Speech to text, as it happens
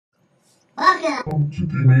Welcome to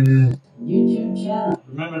the YouTube channel.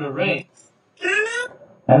 Remember to rate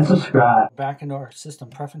and subscribe. Back into our system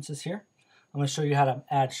preferences here. I'm going to show you how to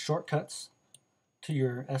add shortcuts to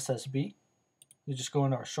your SSB. You just go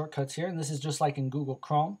into our shortcuts here, and this is just like in Google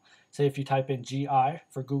Chrome. Say if you type in GI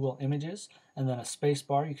for Google Images and then a space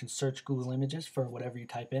bar, you can search Google Images for whatever you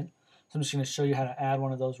type in. So I'm just going to show you how to add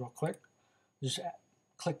one of those real quick. Just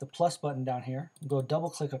click the plus button down here, go double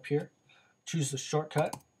click up here, choose the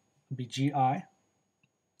shortcut, it'll be GI,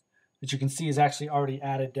 which you can see is actually already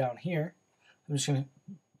added down here. I'm just going to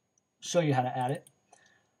show you how to add it.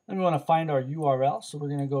 Then we want to find our URL, so we're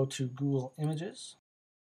going to go to Google Images.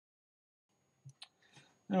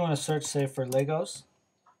 Then we want to search, say, for Legos.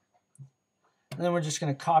 And then we're just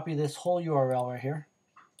going to copy this whole URL right here.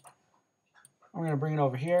 We're going to bring it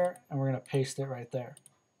over here, and we're going to paste it right there.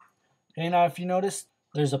 Okay, now if you notice,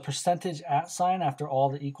 there's a percentage @ sign after all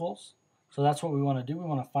the equals. So that's what we want to do. We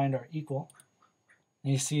want to find our equal.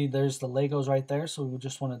 And you see there's the Legos right there, so we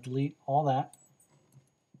just want to delete all that.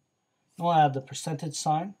 We'll add the percentage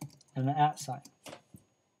sign and the @ sign.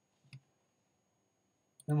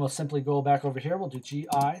 Then we'll simply go back over here. We'll do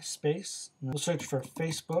GI space. And we'll search for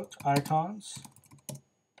Facebook icons.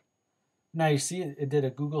 Now you see it did a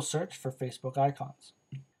Google search for Facebook icons.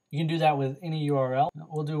 You can do that with any URL.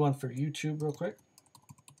 We'll do one for YouTube real quick.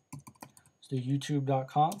 Let's do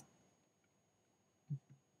youtube.com.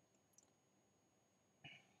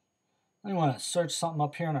 We want to search something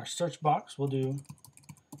up here in our search box. We'll do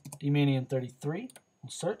dmanian33. We'll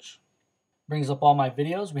search. Brings up all my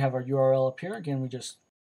videos. We have our URL up here. Again, we just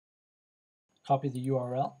copy the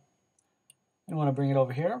URL. We want to bring it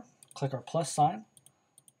over here. Click our plus sign.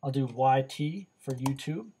 I'll do YT for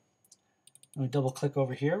YouTube. And we double click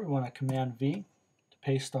over here. We want to Command V to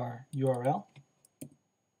paste our URL.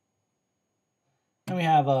 And we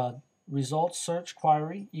have a results search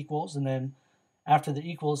query equals, and then after the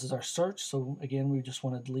equals is our search. So again, we just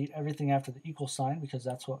want to delete everything after the equal sign because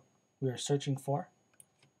that's what we are searching for.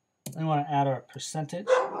 Then we want to add our percentage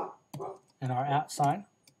and our @ sign,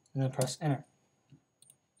 and then press enter.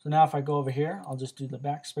 So now if I go over here, I'll just do the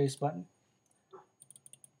backspace button,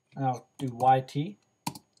 and I'll do YT.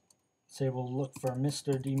 Say we'll look for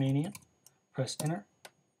Mr. Dmanian, press enter,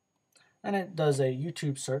 and it does a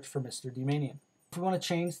YouTube search for Mr. Dmanian. If we want to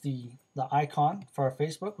change the icon for our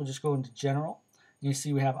Facebook, we'll just go into General. And you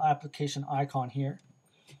see we have application icon here.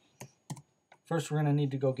 First, we're going to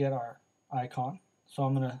need to go get our icon. So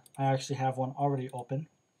I actually have one already open.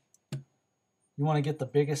 You want to get the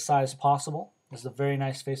biggest size possible. There's a very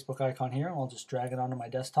nice Facebook icon here. I'll just drag it onto my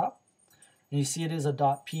desktop. And you see it is a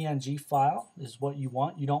 .png file is what you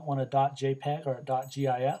want. You don't want a .jpeg or a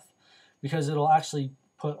 .gif because it'll actually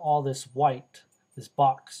put all this white, this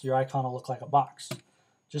box. Your icon will look like a box,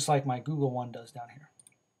 just like my Google one does down here.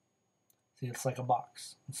 See, it's like a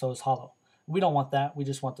box, and so is hollow. We don't want that. We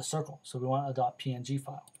just want the circle, so we want a .png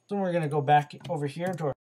file. So we're going to go back over here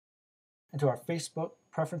into our Facebook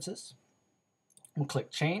preferences. We'll click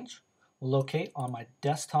Change. We'll locate on my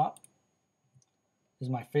desktop is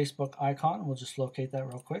my Facebook icon. We'll just locate that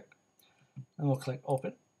real quick, and we'll click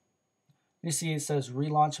Open. You see it says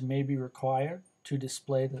Relaunch may be required to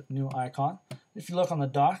display the new icon. If you look on the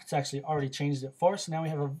dock, it's actually already changed it for us. Now we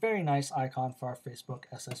have a very nice icon for our Facebook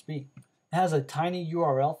SSB. It has a tiny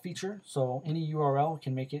URL feature, so any URL we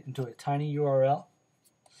can make it into a tiny URL.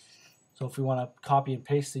 So if we want to copy and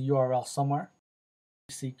paste the URL somewhere,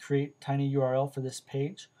 you see create tiny URL for this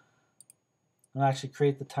page. It'll actually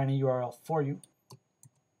create the tiny URL for you.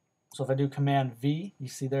 So if I do Command V, you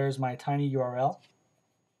see there's my tiny URL.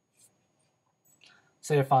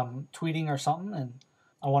 Say if I'm tweeting or something and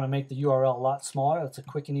I want to make the URL a lot smaller, that's a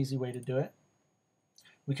quick and easy way to do it.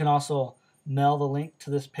 We can also mail the link to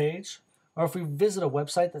this page, or if we visit a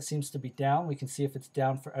website that seems to be down, we can see if it's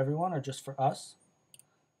down for everyone or just for us.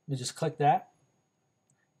 We just click that,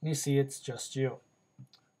 and you see it's just you.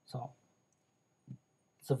 So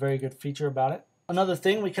it's a very good feature about it. Another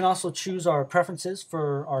thing, we can also choose our preferences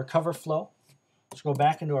for our cover flow. Let's go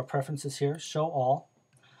back into our preferences here, show all.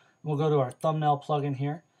 We'll go to our thumbnail plugin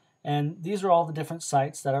here, and these are all the different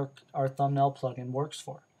sites that our thumbnail plugin works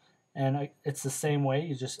for. And it's the same way.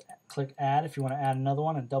 You just click add if you want to add another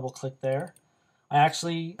one and double click there. I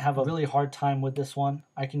actually have a really hard time with this one.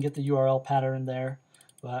 I can get the URL pattern there,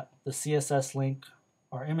 but the CSS link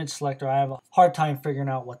or image selector, I have a hard time figuring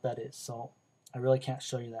out what that is, so I really can't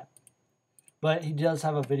show you that. But he does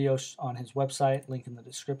have a video on his website, link in the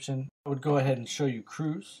description. I would go ahead and show you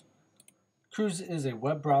Cruz. Cruz is a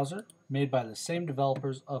web browser made by the same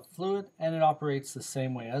developers of Fluid, and it operates the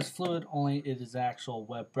same way as Fluid, only it is an actual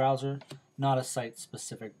web browser, not a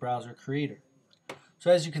site-specific browser creator. So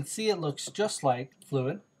as you can see, it looks just like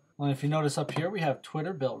Fluid. Well, if you notice up here, we have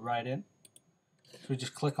Twitter built right in. So we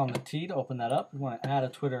just click on the T to open that up. We want to add a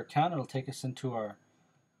Twitter account. It'll take us into our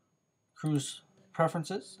Cruz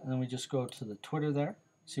preferences, and then we just go to the Twitter there.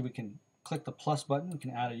 See, we can click the plus button. We can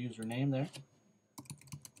add a username there.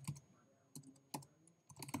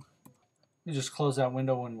 You just close that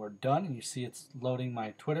window when we're done, and you see it's loading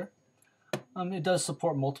my Twitter. It does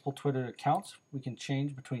support multiple Twitter accounts. We can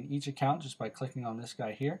change between each account just by clicking on this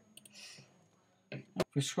guy here. If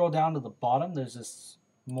we scroll down to the bottom, there's this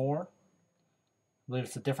more. I believe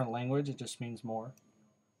it's a different language. It just means more.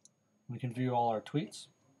 We can view all our tweets.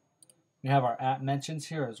 We have our @mentions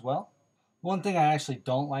here as well. One thing I actually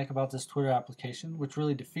don't like about this Twitter application, which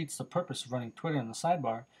really defeats the purpose of running Twitter in the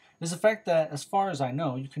sidebar, is the fact that, as far as I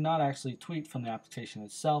know, you cannot actually tweet from the application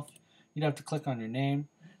itself. You'd have to click on your name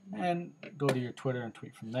and go to your Twitter and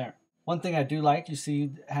tweet from there. One thing I do like, you see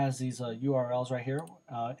it has these URLs right here.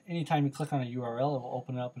 Anytime you click on a URL, it will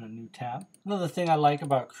open it up in a new tab. Another thing I like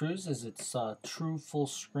about Cruz is it's true full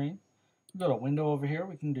screen. We go to Window over here,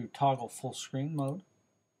 we can do toggle full screen mode.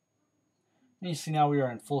 And you see now we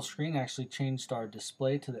are in full screen. Actually changed our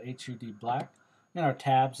display to the HUD black. And our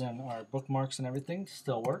tabs and our bookmarks and everything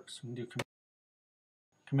still works. We can do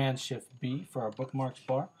Command-Shift-B for our bookmarks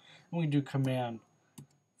bar. And we can do Command//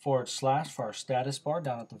 for our status bar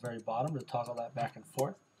down at the very bottom to toggle that back and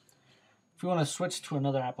forth. If we want to switch to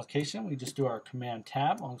another application, we just do our Command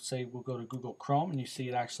tab. I'll say we'll go to Google Chrome, and you see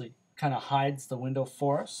it actually kind of hides the window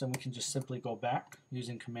for us, and we can just simply go back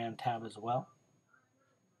using Command tab as well.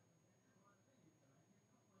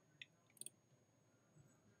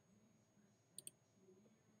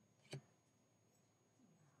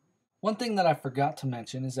 One thing that I forgot to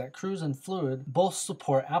mention is that Cruz and Fluid both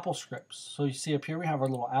support Apple scripts. So you see up here we have our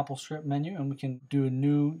little Apple script menu, and we can do a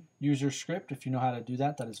new user script. If you know how to do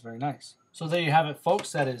that, that is very nice. So there you have it,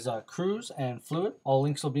 folks. That is Cruz and Fluid. All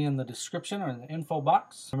links will be in the description or in the info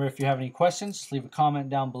box. Remember, if you have any questions, just leave a comment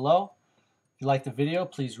down below. If you like the video,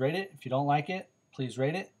 please rate it. If you don't like it, please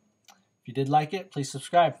rate it. If you did like it, please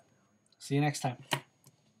subscribe. See you next time.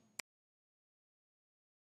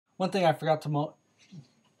 One thing I forgot to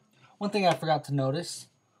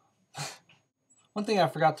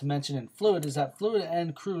mention in Fluid is that Fluid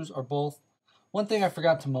and Cruz are both. One thing I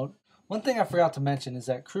forgot to mention is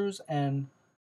that Cruz and